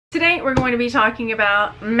Today we're going to be talking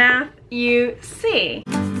about Math UC.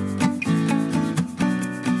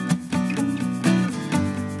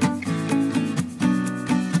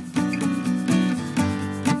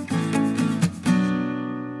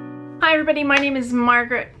 Hi everybody, my name is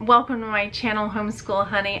Margaret. Welcome to my channel, Homeschool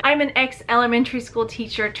Honey. I'm an ex-elementary school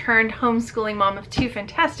teacher turned homeschooling mom of two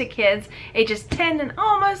fantastic kids, ages 10 and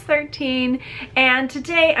almost 13. And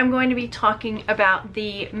today I'm going to be talking about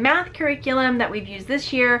the math curriculum that we've used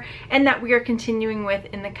this year and that we are continuing with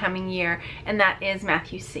in the coming year, and that is Math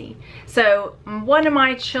UC. So one of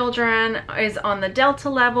my children is on the Delta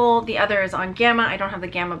level, the other is on Gamma. I don't have the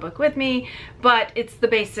Gamma book with me, but it's the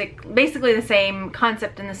basically the same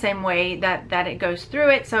concept in the same way that it goes through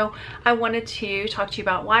it. So I wanted to talk to you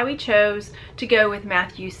about why we chose to go with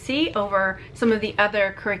Math UC over some of the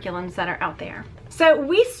other curriculums that are out there. So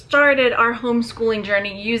we started our homeschooling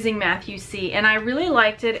journey using Math UC, and I really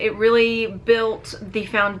liked it. It really built the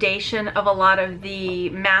foundation of a lot of the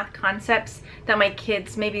math concepts that my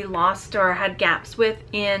kids maybe lost or had gaps with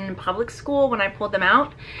in public school when I pulled them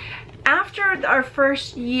out. After our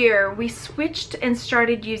first year, we switched and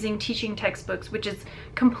started using teaching textbooks, which is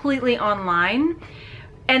completely online.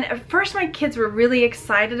 And at first my kids were really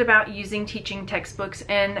excited about using teaching textbooks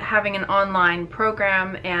and having an online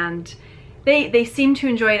program, and they seemed to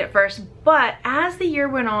enjoy it at first. But as the year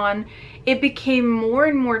went on, it became more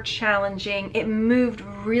and more challenging. It moved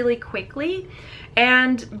really quickly.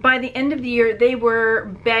 And by the end of the year, they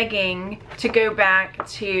were begging to go back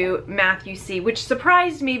to Math UC, which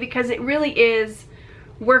surprised me because it really is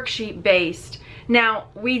worksheet based. Now,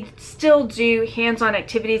 we still do hands-on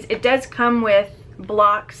activities. It does come with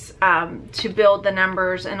blocks to build the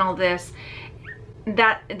numbers and all this.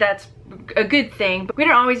 That's a good thing. But we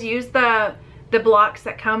don't always use the blocks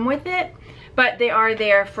that come with it, but they are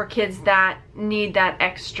there for kids that need that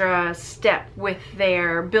extra step with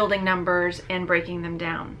their building numbers and breaking them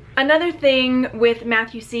down. Another thing with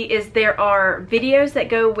Math UC is there are videos that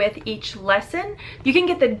go with each lesson. You can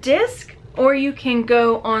get the disc, or you can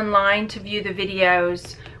go online to view the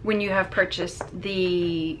videos when you have purchased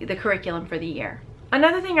the curriculum for the year.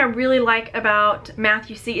 Another thing I really like about Math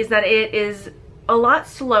UC is that it is a lot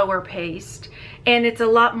slower paced, and it's a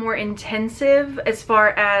lot more intensive as far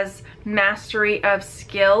as mastery of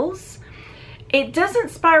skills. It doesn't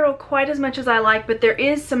spiral quite as much as I like, but there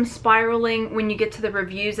is some spiraling when you get to the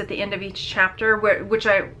reviews at the end of each chapter,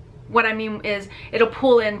 what I mean is it'll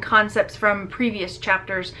pull in concepts from previous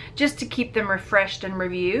chapters just to keep them refreshed and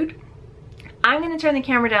reviewed. I'm going to turn the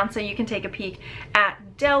camera down so you can take a peek at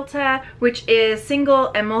Delta, which is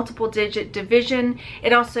single and multiple digit division.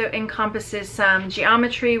 It also encompasses some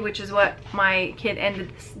geometry, which is what my kid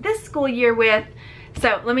ended this school year with.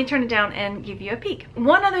 So let me turn it down and give you a peek.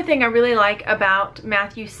 One other thing I really like about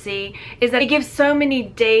Math UC is that it gives so many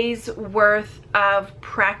days worth of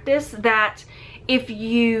practice that if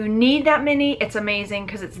you need that many, it's amazing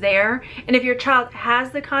because it's there. And if your child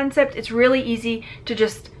has the concept, it's really easy to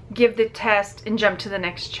just give the test and jump to the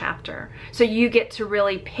next chapter. So you get to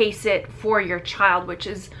really pace it for your child, which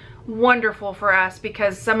is wonderful for us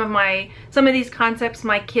because some of these concepts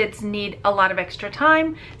my kids need a lot of extra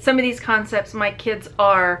time. Some of these concepts my kids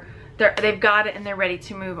they've got it and they're ready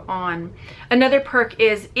to move on. Another perk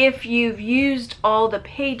is if you've used all the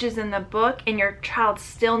pages in the book and your child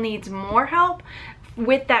still needs more help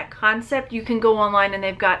with that concept, you can go online and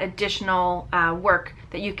they've got additional work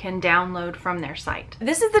that you can download from their site.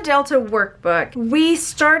 This is the Delta workbook. We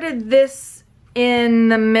started this in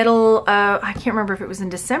the middle of, I can't remember if it was in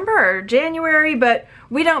December or January, but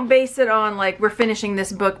we don't base it on like we're finishing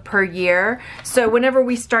this book per year. So whenever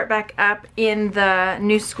we start back up in the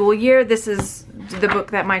new school year, this is the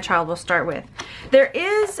book that my child will start with. There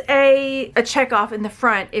is a check off in the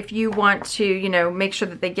front if you want to, you know, make sure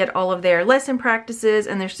that they get all of their lesson practices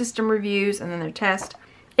and their system reviews and then their test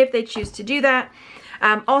if they choose to do that.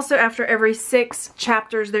 Also, after every 6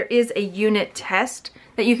 chapters, there is a unit test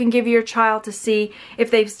that you can give your child to see if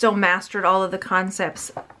they've still mastered all of the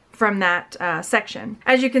concepts from that section.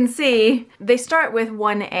 As you can see, they start with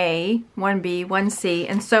 1A, 1B, 1C,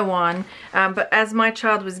 and so on. But as my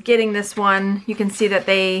child was getting this one, you can see that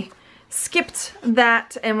they skipped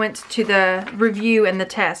that and went to the review and the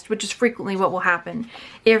test, which is frequently what will happen.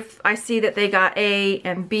 If I see that they got A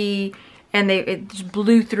and B and it just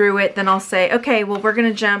blew through it, then I'll say, okay, well, we're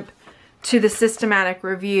gonna jump to the systematic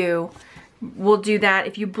review. We'll do that.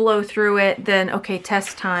 If you blow through it, then okay,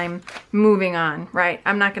 test time, moving on, right?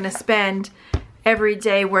 I'm not gonna spend every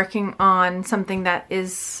day working on something that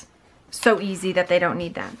is so easy that they don't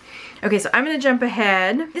need that. Okay, so I'm gonna jump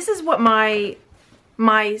ahead. This is what my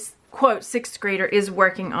quote 6th grader is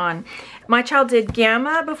working on. My child did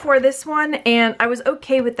Gamma before this one, and I was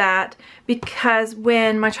okay with that because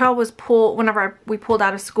when my child was whenever we pulled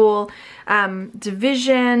out of school,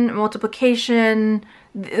 division, multiplication,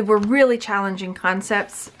 were really challenging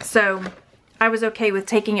concepts. So I was okay with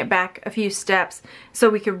taking it back a few steps so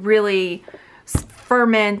we could really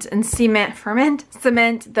cement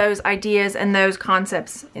those ideas and those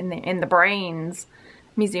concepts in the brains.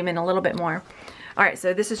 Let me zoom in a little bit more. All right,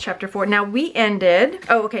 so this is chapter 4. Now we ended,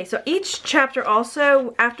 so each chapter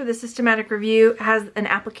also, after the systematic review, has an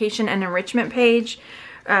application and enrichment page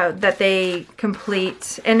that they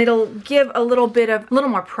complete, and it'll give a little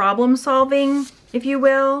more problem solving, if you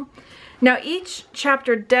will. Now each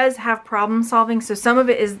chapter does have problem solving, so some of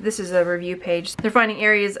it is, this is a review page. They're finding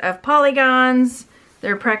areas of polygons,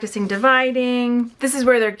 they're practicing dividing. This is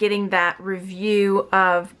where they're getting that review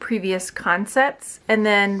of previous concepts and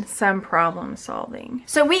then some problem solving.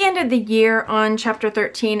 So we ended the year on chapter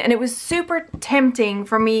 13, and it was super tempting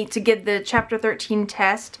for me to get the chapter 13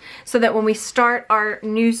 test so that when we start our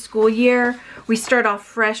new school year, we start off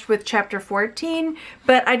fresh with chapter 14,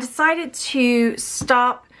 but I decided to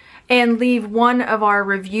stop and leave one of our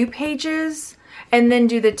review pages and then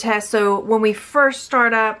do the test. So when we first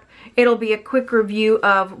start up, it'll be a quick review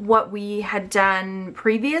of what we had done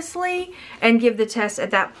previously and give the test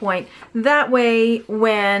at that point. That way,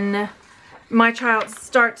 when my child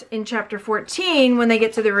starts in chapter 14, when they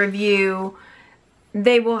get to the review,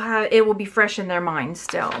 it will be fresh in their mind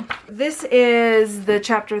still. This is the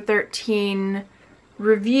chapter 13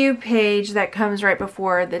 review page that comes right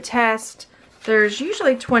before the test. There's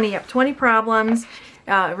usually 20 problems,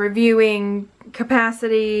 reviewing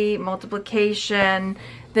capacity, multiplication.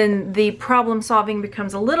 Then the problem solving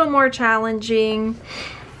becomes a little more challenging.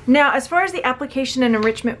 Now, as far as the application and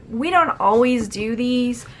enrichment, we don't always do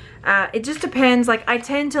these. It just depends. Like, I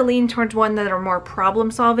tend to lean towards one that are more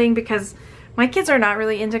problem solving because my kids are not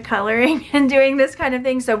really into coloring and doing this kind of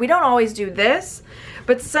thing, so we don't always do this.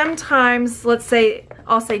 But sometimes, let's say,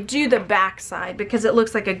 I'll say do the backside because it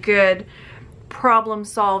looks like a good problem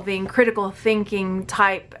solving, critical thinking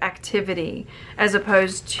type activity as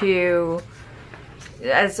opposed to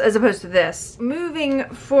this. Moving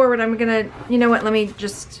forward, I'm gonna, you know what, let me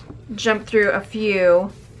just jump through a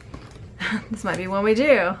few. This might be one we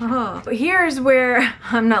do. Here's where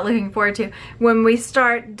I'm not looking forward to. When we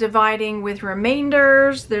start dividing with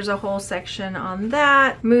remainders, there's a whole section on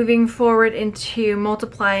that. Moving forward into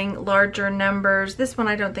multiplying larger numbers. This one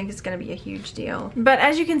I don't think is going to be a huge deal. But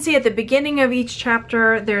as you can see at the beginning of each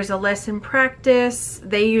chapter, there's a lesson practice.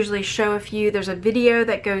 They usually show a few. There's a video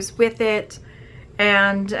that goes with it.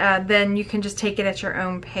 And then you can just take it at your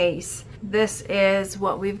own pace. This is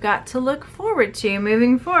what we've got to look forward to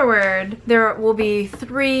moving forward. There will be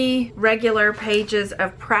 3 regular pages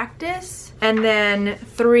of practice and then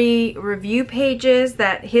 3 review pages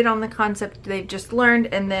that hit on the concept they've just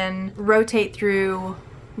learned and then rotate through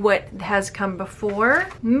what has come before.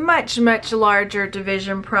 Much larger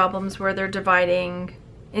division problems where they're dividing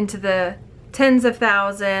into the tens of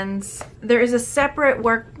thousands. There is a separate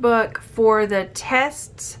workbook for the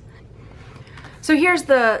tests. So here's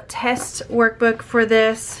the test workbook for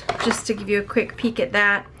this, just to give you a quick peek at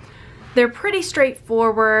that. They're pretty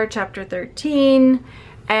straightforward, chapter 13,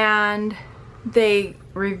 and they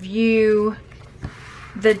review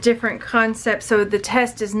the different concepts. So the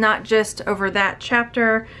test is not just over that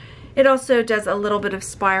chapter. It also does a little bit of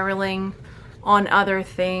spiraling on other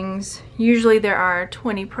things. Usually there are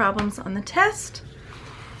 20 problems on the test.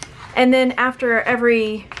 And then after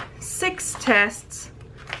every 6 tests,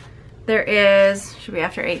 there is, should be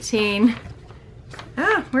after 18.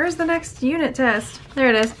 Where's the next unit test? There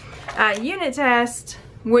it is. Unit test,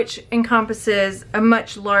 which encompasses a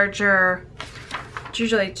much larger, it's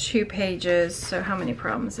usually 2 pages. So how many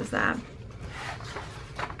problems is that?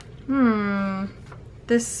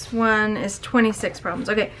 This one is 26 problems.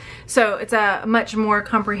 Okay, so it's a much more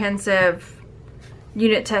comprehensive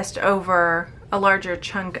unit test over a larger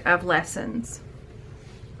chunk of lessons.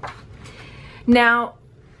 Now,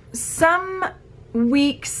 some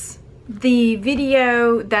weeks the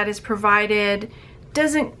video that is provided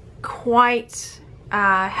doesn't quite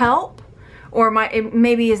help, or it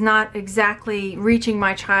maybe is not exactly reaching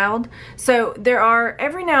my child. So there are,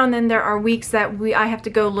 every now and then there are weeks that I have to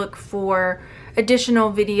go look for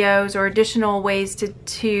additional videos or additional ways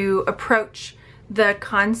to approach the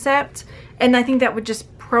concept, and I think that would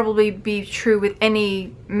just probably be true with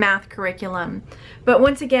any math curriculum. But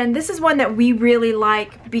once again, this is one that we really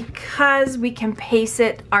like because we can pace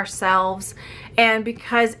it ourselves, and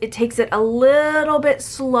because it takes it a little bit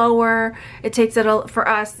slower. It takes it, for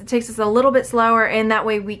us, it takes us a little bit slower, and that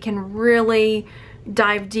way we can really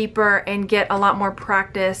dive deeper and get a lot more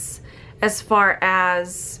practice as far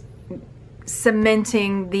as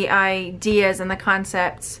cementing the ideas and the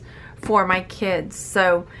concepts for my kids.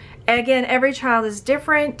 So again, every child is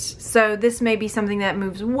different, so this may be something that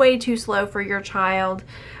moves way too slow for your child,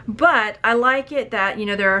 but I like it that, you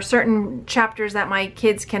know, there are certain chapters that my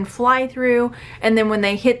kids can fly through, and then when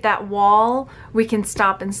they hit that wall, we can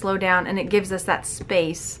stop and slow down, and it gives us that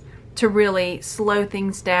space to really slow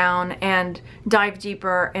things down and dive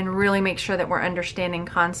deeper and really make sure that we're understanding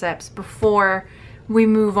concepts before we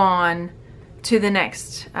move on to the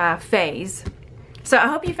next phase. So I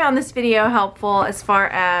hope you found this video helpful as far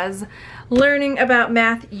as learning about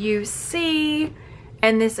Math UC.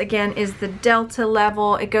 And this again is the Delta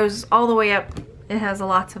level. It goes all the way up. It has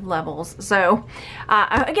lots of levels. So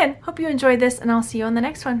again, hope you enjoyed this, and I'll see you on the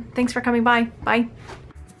next one. Thanks for coming by. Bye.